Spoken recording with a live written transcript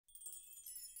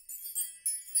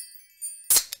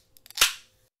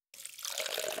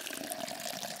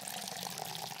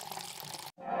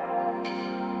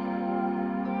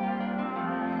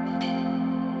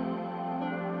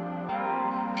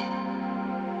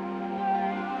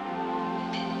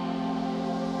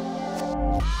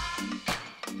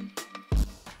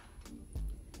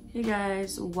Hey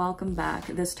guys, welcome back.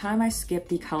 This time I skipped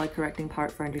the color correcting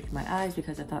part for underneath my eyes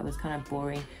because I thought it was kind of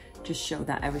boring to show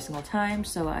that every single time,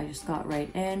 so I just got right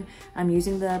in. I'm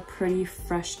using the Pretty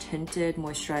Fresh Tinted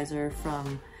Moisturizer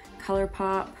from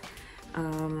ColourPop.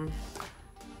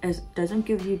 It doesn't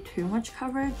give you too much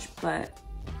coverage, but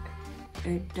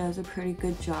it does a pretty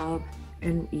good job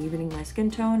in evening my skin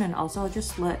tone, and also I'll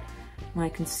just let my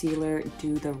concealer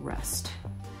do the rest.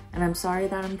 And I'm sorry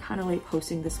that I'm kind of late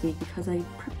posting this week because I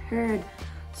prepared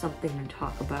something to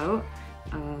talk about,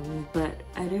 but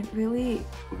I didn't really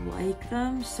like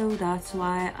them, so that's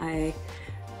why I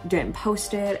didn't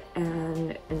post it,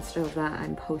 and instead of that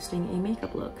I'm posting a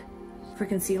makeup look. For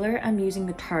concealer, I'm using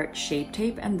the Tarte Shape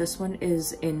Tape, and this one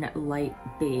is in light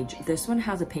beige. This one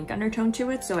has a pink undertone to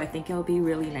it, so I think it'll be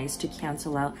really nice to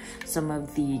cancel out some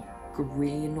of the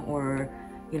green or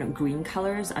green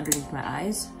colors underneath my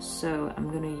eyes. So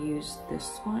I'm gonna use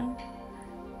this one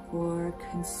for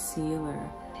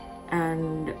concealer.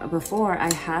 And before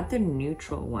I had the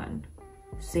neutral one,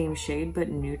 same shade but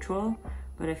neutral,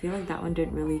 but I feel like that one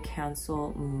didn't really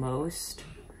cancel most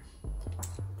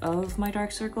of my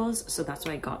dark circles, so that's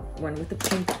why I got one with the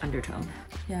pink undertone.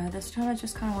 Yeah, this time I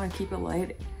just kind of want to keep it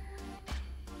light.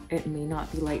 It may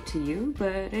not be light to you,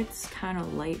 but it's kind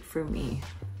of light for me.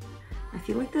 I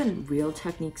feel like the Real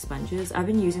Technique sponges, I've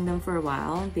been using them for a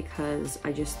while because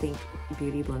I just think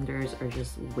beauty blenders are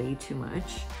just way too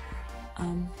much.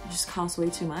 It just costs way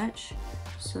too much.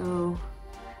 So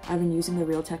I've been using the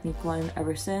Real Technique one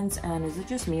ever since, and is it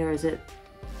just me or is it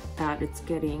that it's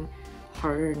getting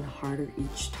harder and harder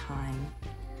each time?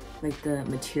 Like the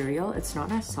material, it's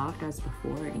not as soft as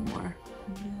before anymore.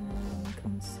 And then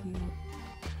conceal.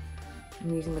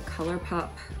 I'm using the ColourPop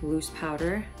loose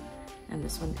powder, and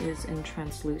this one is in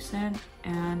translucent,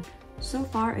 and so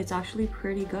far it's actually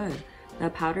pretty good. The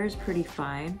powder is pretty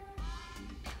fine,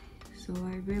 so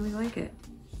I really like it.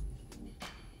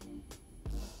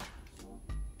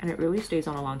 And it really stays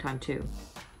on a long time too.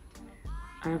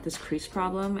 I have this crease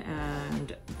problem,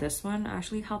 and this one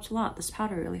actually helps a lot. This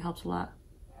powder really helps a lot.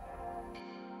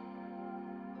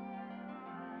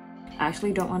 I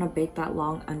actually don't want to bake that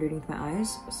long underneath my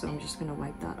eyes, so I'm just gonna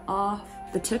wipe that off.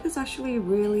 The tip is actually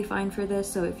really fine for this,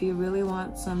 so if you really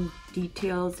want some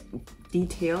detailed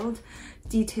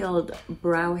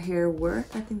brow hair work,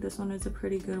 I think this one is a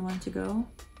pretty good one to go.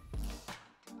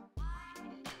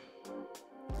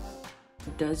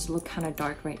 It does look kind of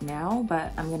dark right now,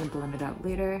 but I'm gonna blend it out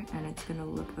later and it's gonna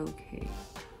look okay.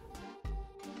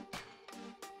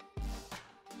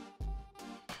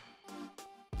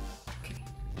 Okay,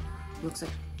 looks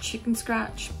like chicken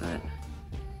scratch, but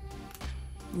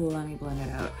let me blend it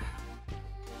out.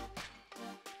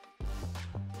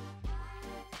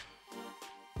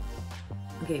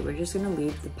 Okay, we're just gonna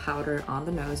leave the powder on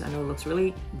the nose. I know it looks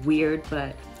really weird,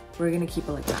 but we're gonna keep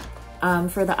it like that.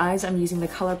 For the eyes, I'm using the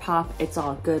ColourPop It's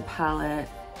All Good palette.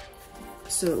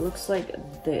 So it looks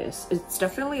like this. It's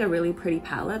definitely a really pretty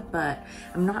palette, but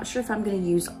I'm not sure if I'm gonna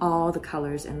use all the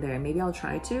colors in there. Maybe I'll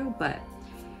try to, but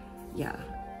yeah.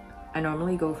 I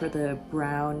normally go for the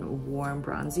brown, warm,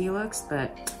 bronzy looks,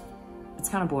 but it's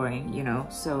kind of boring,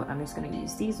 so I'm just gonna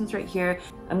use these ones right here.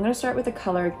 I'm gonna start with the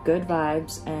color Good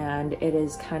Vibes, and it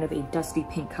is kind of a dusty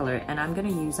pink color, and I'm gonna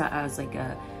use that as like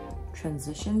a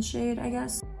transition shade, I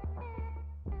guess.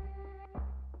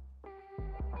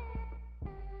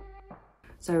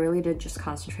 So I really did just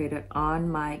concentrate it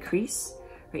on my crease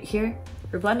right here.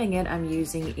 For blending it, I'm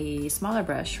using a smaller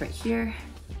brush right here,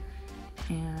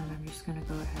 and I'm just gonna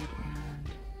go ahead and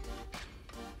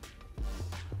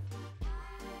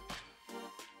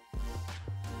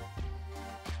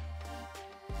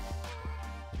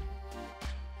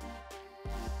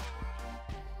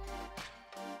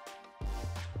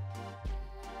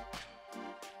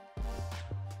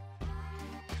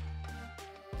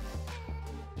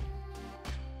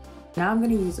now I'm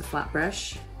going to use a flat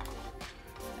brush,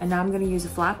 and now I'm going to use a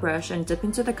flat brush and dip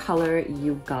into the color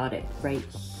You Got It right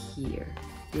here.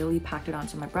 Really packed it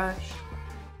onto my brush.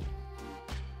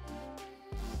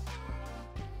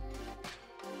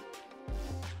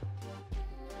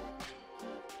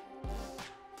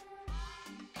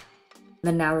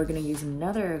 Then now we're going to use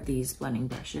another of these blending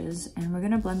brushes, and we're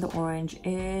going to blend the orange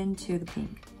into the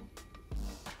pink.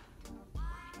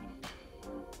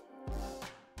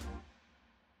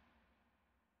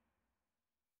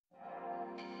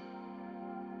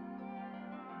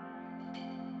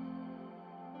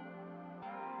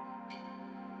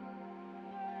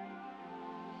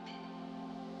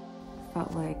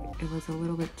 Felt like it was a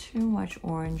little bit too much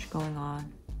orange going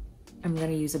on. I'm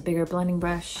gonna use a bigger blending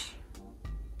brush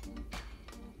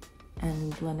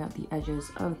and blend out the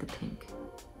edges of the pink.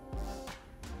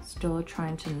 Still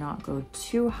trying to not go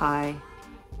too high.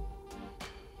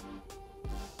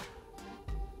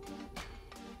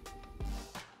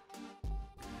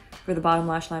 For the bottom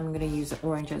lash line, I'm going to use the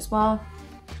orange as well.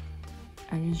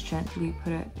 And just gently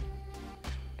put it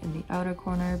in the outer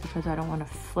corner because I don't want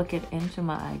to flick it into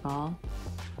my eyeball.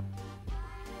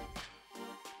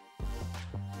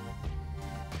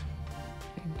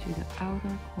 Into the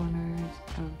outer corners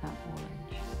of that orange.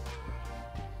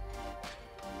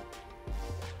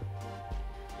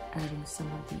 Adding some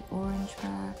of the orange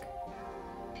back.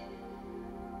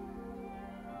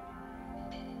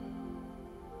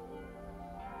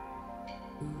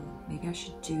 Maybe I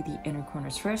should do the inner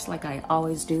corners first, like I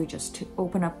always do, just to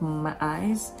open up my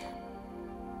eyes.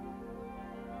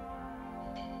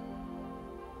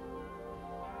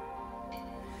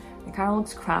 It kind of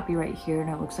looks crappy right here and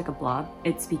it looks like a blob.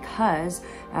 It's because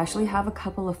I actually have a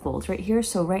couple of folds right here.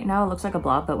 So right now it looks like a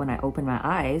blob, but when I open my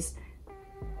eyes,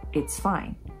 it's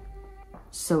fine.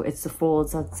 So it's the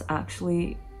folds that's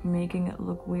actually making it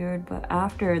look weird, but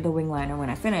after the wing liner, when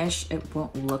I finish, it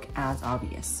won't look as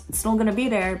obvious. It's still gonna be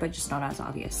there, but just not as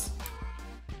obvious.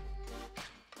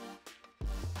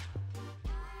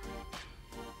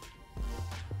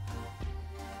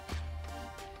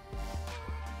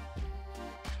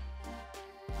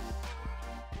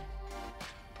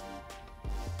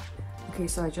 Okay,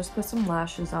 so I just put some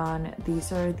lashes on.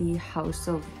 These are the House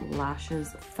of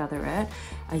Lashes Featherette.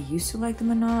 I used to like them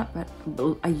a lot,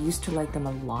 but I used to like them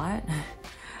a lot,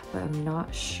 but I'm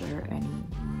not sure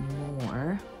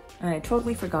anymore. And I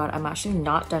totally forgot, I'm actually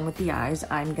not done with the eyes.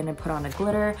 I'm gonna put on a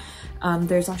glitter.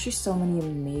 There's actually so many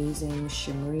amazing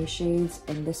shimmery shades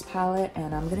in this palette,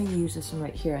 and I'm gonna use this one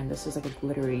right here, and this is like a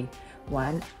glittery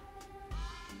one.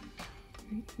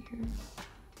 Right here.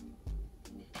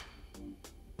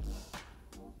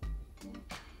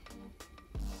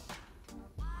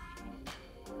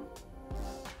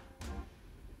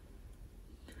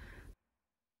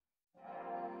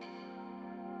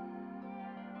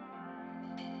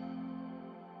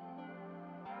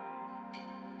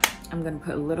 I'm gonna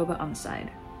put a little bit on the side.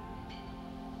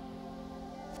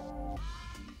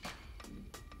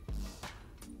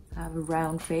 I have a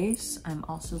round face. I'm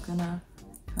also gonna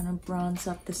kind of bronze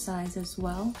up the sides as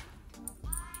well.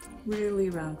 Really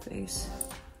round face.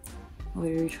 I'm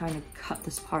literally trying to cut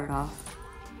this part off.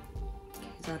 Okay,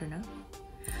 is that enough?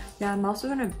 Yeah, I'm also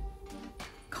gonna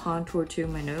contour to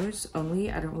my nose only.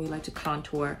 I don't really like to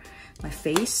contour my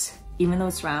face. Even though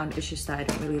it's round, it's just that I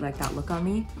don't really like that look on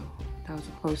me. That was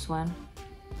a close one.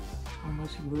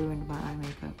 Almost ruined my eye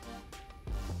makeup.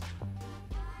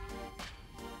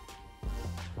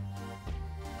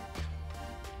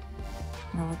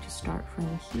 And I like to start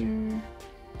from here,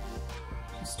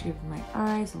 just to give my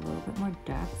eyes a little bit more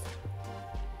depth.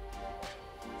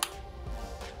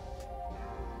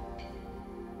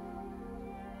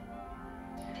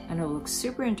 I know it looks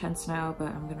super intense now, but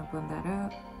I'm gonna blend that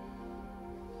out.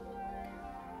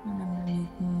 And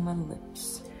underneath my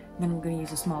lips. Then I'm going to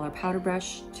use a smaller powder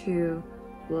brush to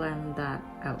blend that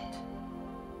out.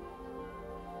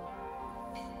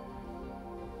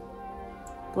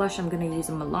 Blush, I'm going to use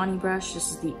a Milani brush.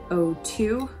 This is the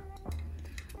O2.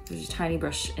 There's a tiny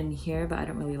brush in here, but I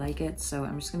don't really like it, so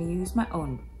I'm just going to use my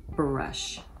own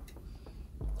brush.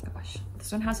 Gosh,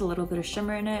 this one has a little bit of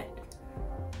shimmer in it.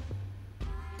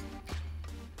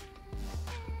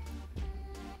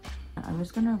 I'm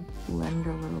just going to blend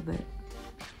a little bit.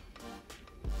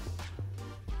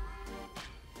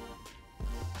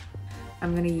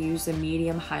 I'm gonna use a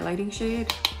medium highlighting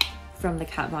shade from the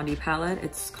Kat Von D palette.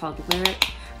 It's called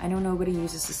Lyric. I know nobody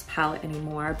uses this palette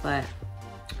anymore, but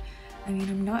I mean,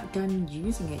 I'm not done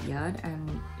using it yet,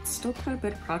 and it's still quite a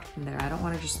bit of product in there. I don't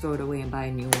want to just throw it away and buy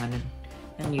a new one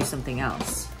and use something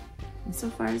else. And so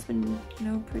far it's been, you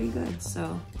know, pretty good,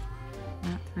 so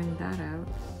not throwing that out.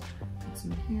 Put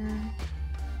some here,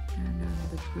 and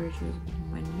the bridges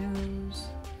of my nose.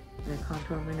 The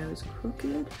contour of my nose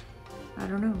crooked. I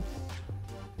don't know.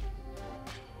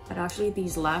 But actually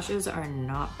these lashes are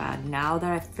not bad. Now that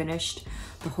I've finished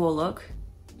the whole look,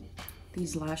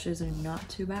 these lashes are not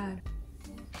too bad.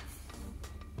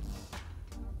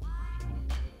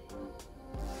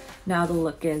 Now the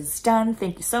look is done.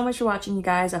 Thank you so much for watching, you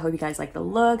guys. I hope you guys like the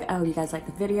look. I hope you guys like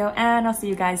the video, and I'll see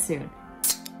you guys soon.